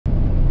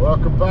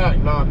Welcome back,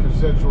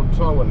 non-consensual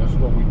towing. That's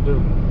what we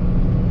do.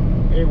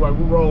 Anyway,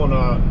 we're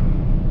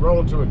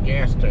rolling to a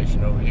gas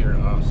station over here.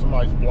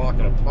 Somebody's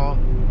blocking a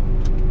pump.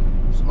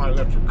 Somebody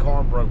left their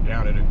car broke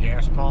down at a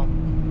gas pump.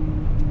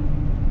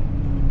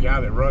 The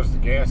guy that runs the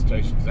gas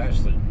station is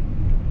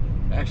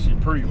actually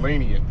pretty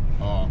lenient.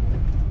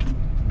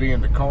 Being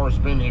the car's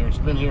been here, it's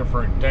been here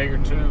for a day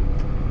or two.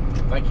 I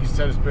think he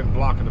said it's been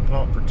blocking the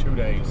pump for 2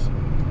 days,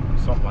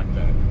 something like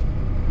that.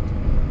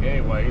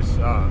 Anyways,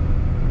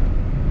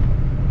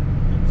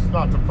 it's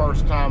not the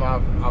first time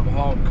I've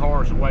hauled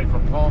cars away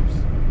from pumps.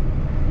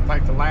 I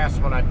think the last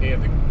one I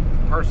did, the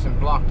person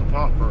blocked the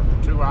pump for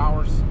 2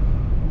 hours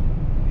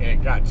and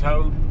it got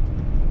towed.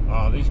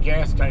 These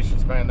gas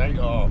stations, man, they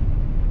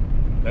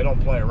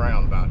don't play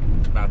around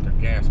about their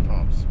gas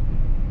pumps.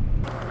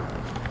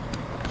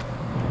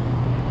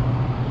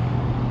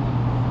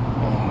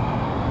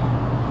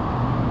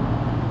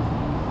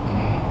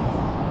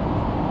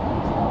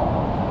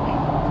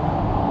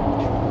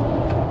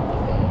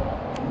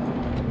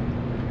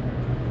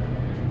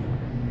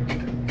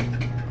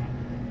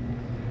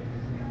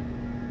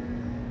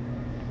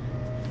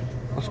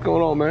 What's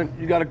going on, man?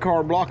 You got a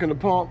car blocking the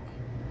pump?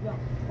 Yeah.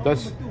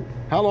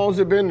 How long has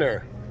it been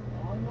there?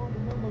 I don't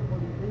remember,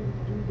 but maybe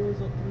 2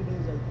 days or 3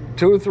 days, I think.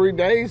 2 or 3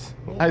 days?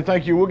 Yeah. Hey,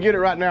 thank you. We'll get it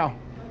right now.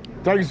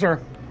 Thank you, sir.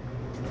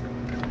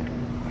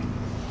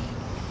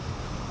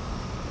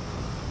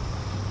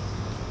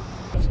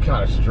 It's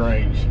kind of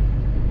strange.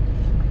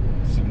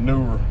 It's a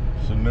newer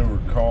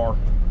car.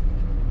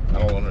 I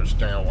don't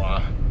understand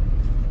why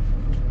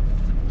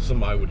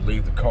somebody would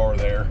leave the car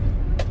there.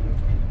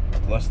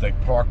 Unless they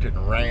parked it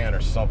and ran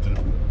or something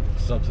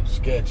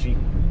sketchy.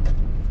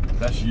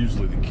 That's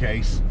usually the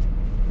case.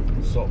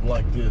 Something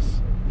like this.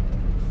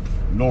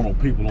 Normal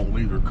people don't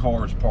leave their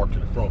cars parked in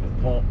the front of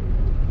the pump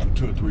for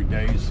 2 or 3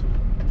 days.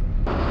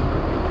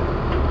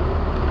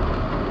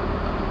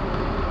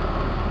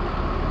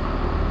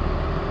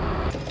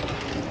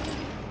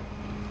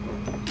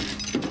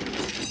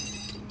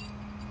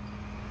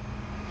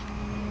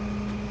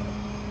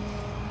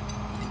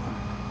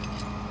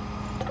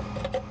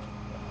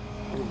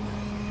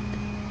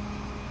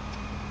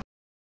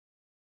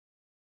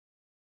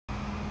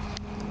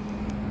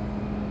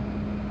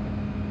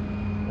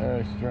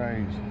 Very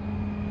strange.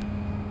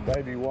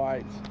 Baby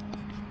whites.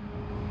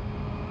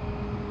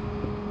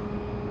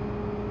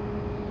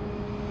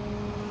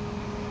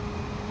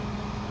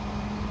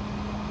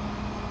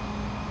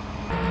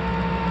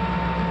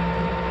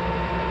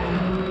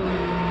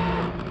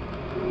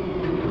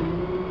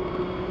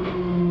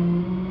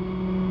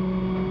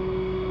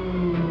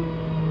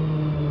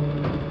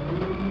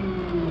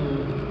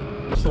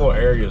 This little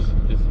area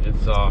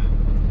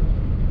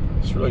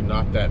it's really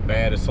not that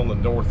bad. It's on the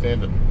north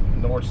end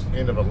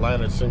of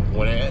Atlanta, it's in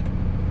Gwinnett.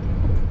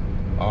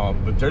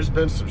 But there's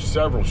been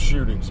several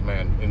shootings,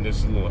 man, in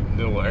this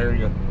little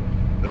area.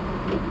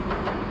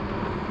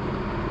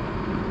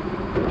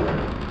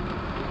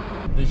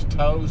 These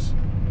tows,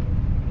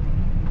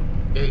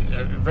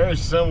 very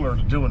similar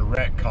to doing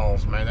wreck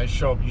calls, man. You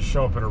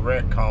show up at a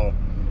wreck call,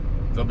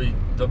 there'll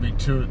be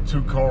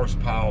two cars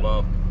piled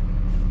up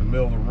in the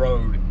middle of the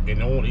road, and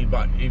there won't be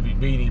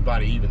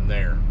anybody even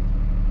there.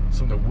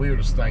 Some of the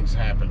weirdest things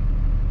happen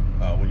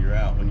when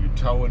you're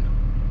towing.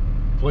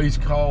 Police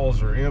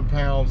calls or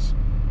impounds,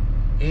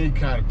 any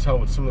kind of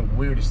towing, some of the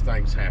weirdest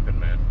things happen,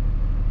 man.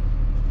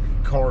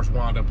 Cars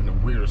wind up in the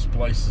weirdest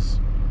places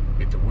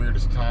at the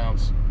weirdest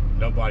times.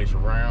 Nobody's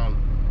around.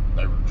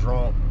 They were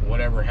drunk.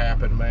 Whatever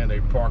happened, man. They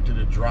parked at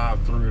a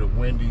drive-through at a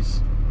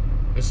Wendy's.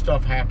 This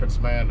stuff happens,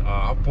 man.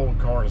 I've pulled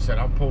cars out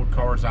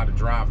of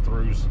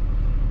drive-throughs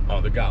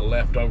that got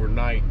left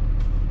overnight.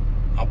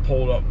 I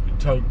pulled up and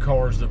towed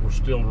cars that were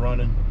still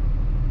running.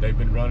 They've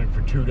been running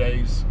for 2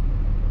 days.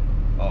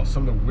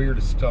 Some of the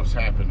weirdest stuff's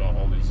happened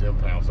on these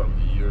impounds over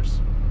the years.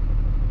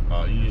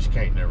 You just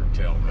can't never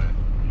tell, man.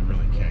 You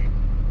really can't.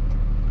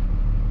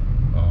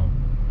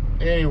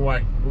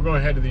 Anyway, we're going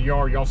to head to the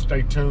yard. Y'all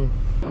stay tuned.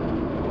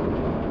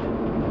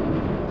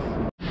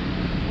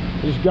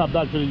 Just got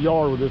back to the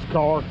yard with this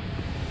car,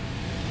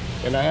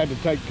 and I had to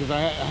because I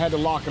had to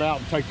lock it out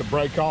and take the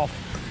brake off.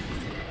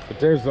 But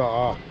there's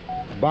a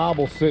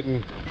Bible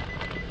sitting.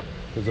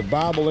 There's a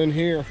Bible in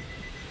here,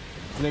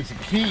 and it's a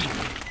key.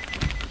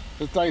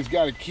 This thing's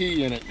got a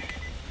key in it.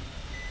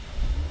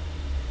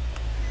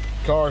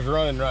 Car's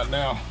running right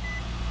now.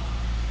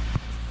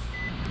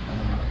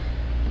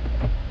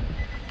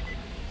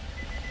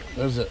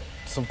 There's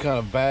some kind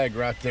of bag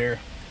right there.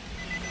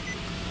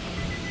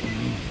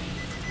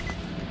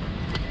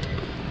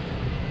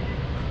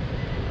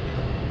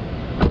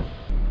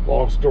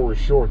 Long story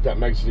short, that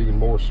makes it even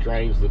more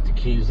strange that the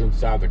key's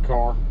inside the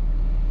car.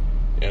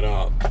 And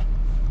I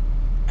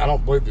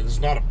don't believe that there's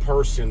not a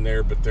purse in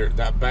there, but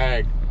that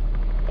bag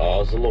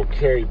is a little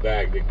carry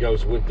bag that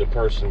goes with the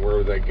person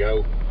wherever they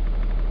go.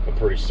 I'm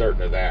pretty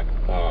certain of that.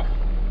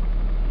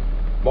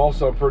 I'm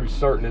also pretty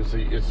certain it's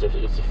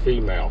a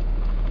female.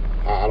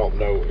 I don't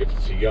know if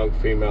it's a young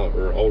female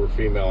or older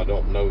female. I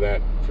don't know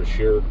that for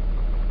sure.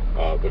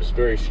 But it's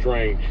very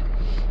strange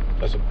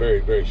That's a very,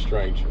 very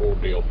strange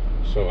ordeal.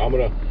 So I'm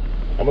gonna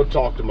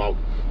talk to my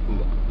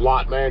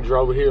lot manager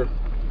over here.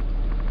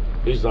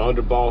 He's the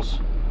underboss.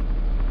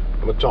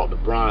 I'm gonna talk to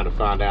Brian to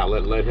find out.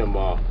 Let him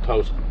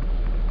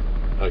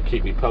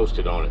keep me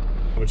posted on it.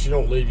 But you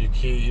don't leave your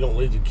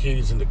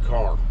keys in the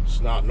car. It's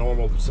not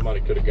normal.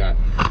 Somebody could have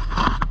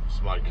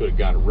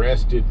got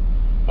arrested.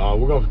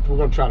 We're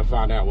gonna try to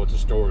find out what the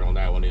story on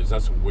that one is.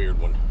 That's a weird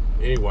one.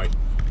 Anyway,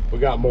 we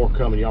got more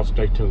coming. Y'all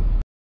stay tuned.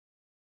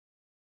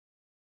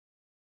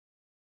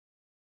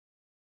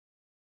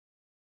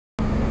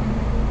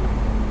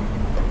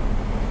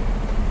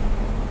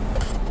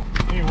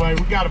 Anyway,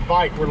 we got a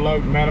bike we're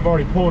loading, man. I've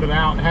already pulled it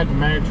out and had the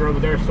manager over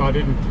there, so I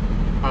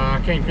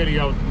can't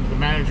video the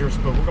managers,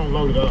 but we're gonna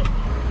load it up.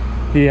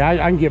 Yeah, I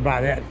can get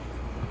by that.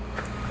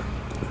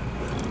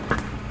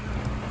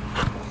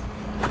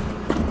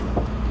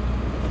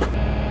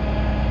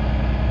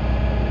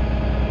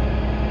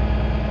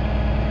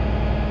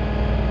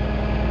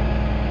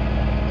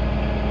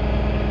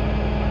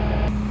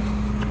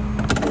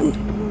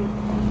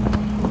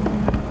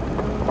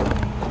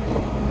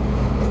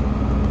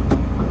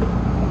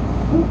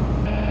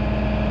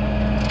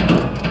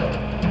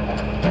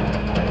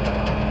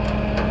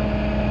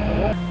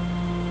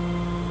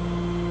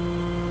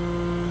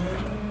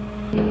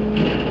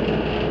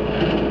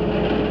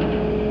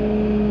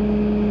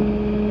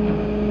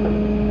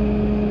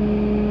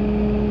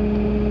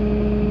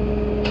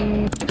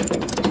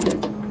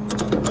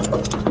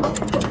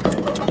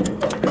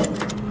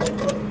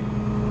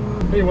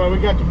 Anyway, we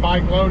got the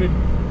bike loaded.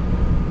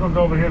 I'm gonna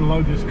go over here and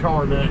load this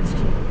car next.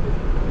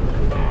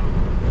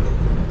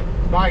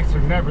 Bikes are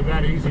never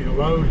that easy to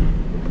load.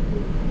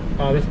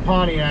 This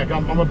Pontiac,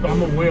 I'm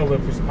gonna wheel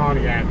lift this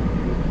Pontiac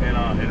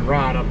and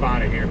ride up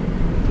out of here.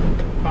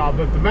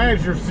 But the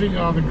manager,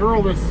 the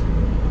girl that's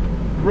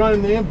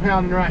running the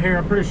impounding right here,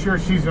 I'm pretty sure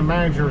she's a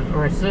manager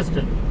or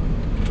assistant.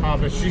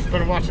 But she's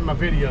been watching my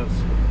videos.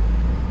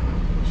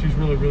 She's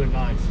really, really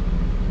nice.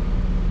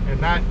 And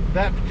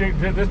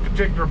this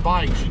particular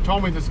bike, she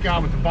told me this guy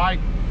with the bike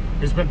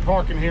has been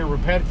parking here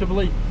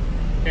repetitively,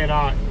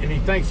 and he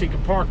thinks he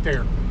can park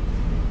there.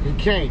 He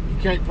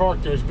can't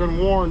park there. He's been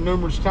warned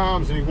numerous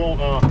times, and he won't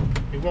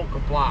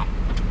comply.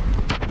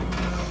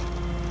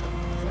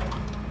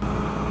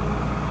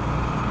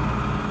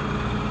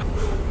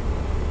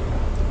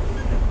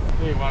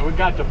 Anyway, we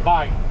got the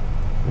bike,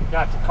 we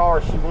got the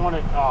car she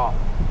wanted,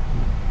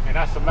 and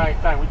that's the main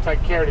thing. We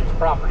take care of these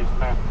properties,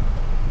 man.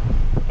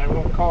 They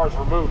want cars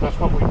removed. That's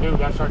what we do.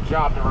 That's our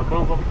job, to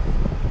remove them.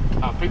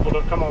 People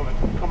that come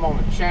on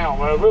the channel,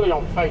 well, really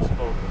on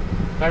Facebook.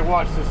 They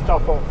watch this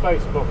stuff on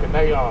Facebook, and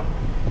they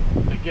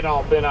get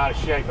all bent out of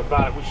shape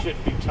about it. We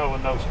shouldn't be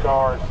towing those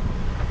cars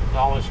and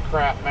all this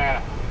crap,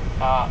 man.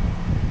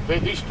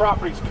 These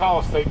properties call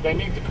us. They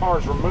need the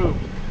cars removed,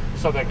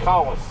 so they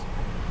call us.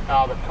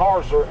 The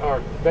cars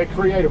they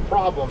create a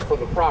problem for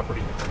the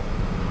property.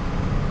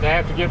 They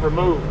have to get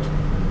removed,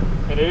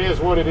 and it is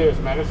what it is,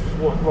 man. This is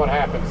what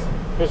happens.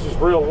 This is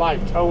real life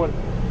towing,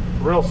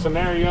 real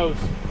scenarios,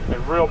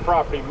 and real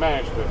property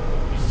management.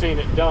 You've seen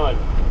it done.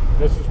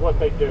 This is what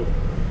they do.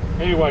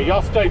 Anyway,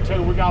 y'all stay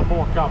tuned. We got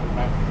more coming,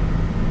 man.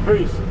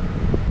 Peace.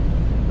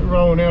 They're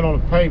rolling in on a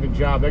paving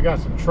job. They got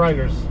some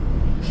trailers.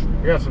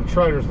 They got some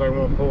trailers they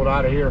want pulled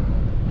out of here.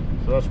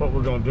 So that's what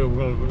we're gonna do.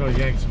 We're gonna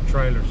yank some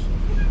trailers.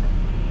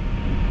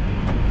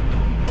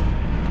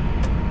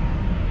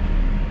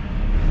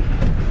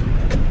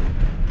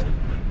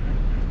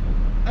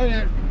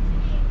 Hey,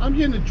 I'm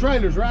getting the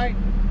trailers, right?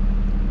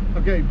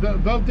 Okay,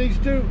 both these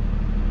two? That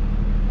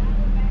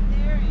one back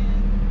there and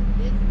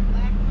this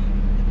black one,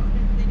 this has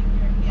been sitting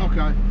here. Yeah.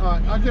 Okay, all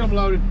right, I'll get them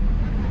loaded.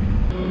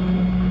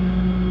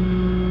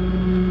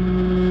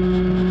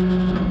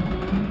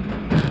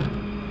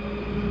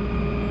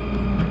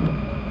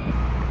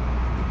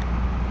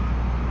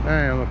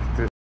 Man, look at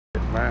this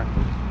shit, man.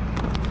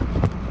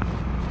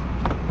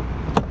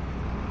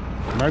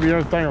 Maybe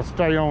everything will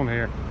stay on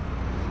here.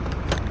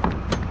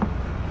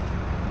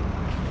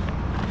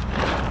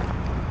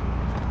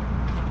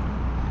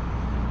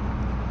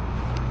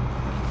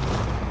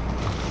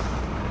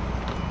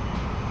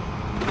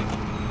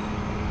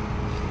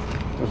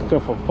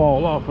 Stuff will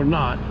fall off or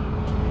not.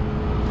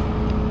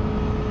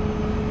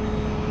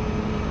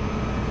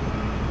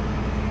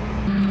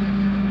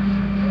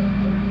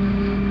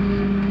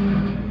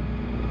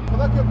 Well,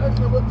 that kept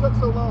asking what took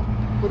so long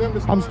for them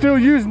to start. I'm still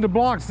using the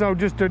blocks though,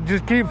 just to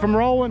keep from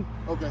rolling.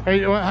 Okay.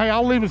 Hey,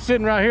 I'll leave them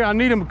sitting right here. I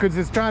need them because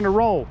it's trying to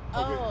roll.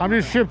 Oh. I'm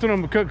just shifting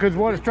them because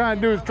what it's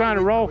trying to do is trying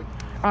to roll.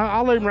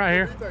 I'll leave them right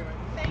here.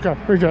 Okay,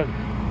 appreciate it.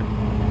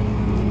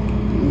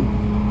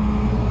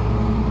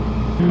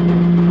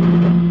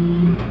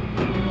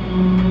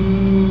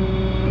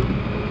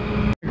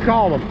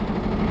 Call them.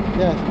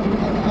 Yes.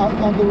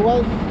 Until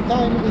what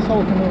time is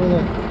open over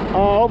there?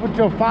 Open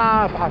till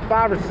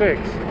 5 or 6.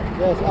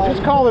 Yes.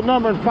 Just call the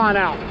number and find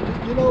out.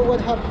 You know what?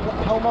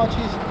 How much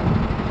is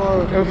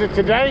for? Was it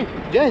today?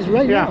 Yes,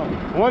 right Yeah,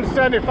 now.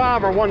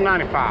 175 or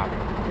 195.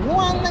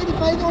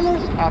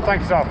 $195. I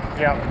think so.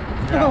 Yeah.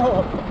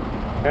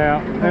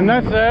 Yeah, and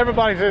that's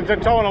everybody's they're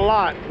towing a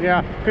lot.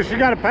 Yeah, because she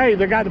got to pave.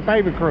 They got the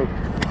paving crew.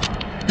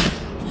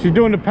 She's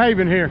doing the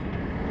paving here.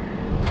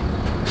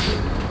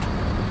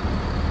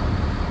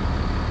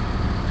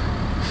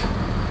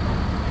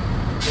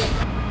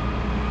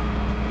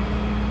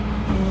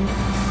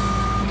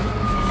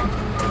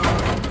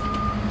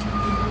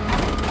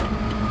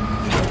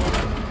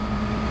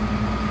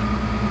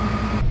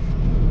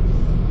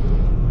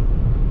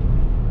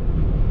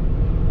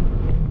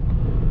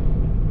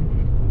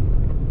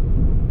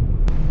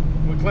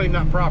 Clean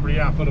that property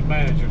out for the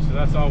manager, so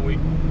that's all we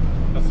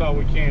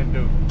can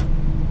do.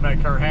 Make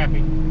her happy.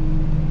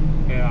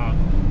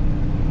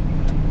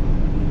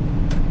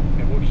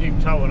 And we'll keep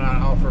towing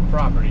out off her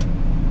property.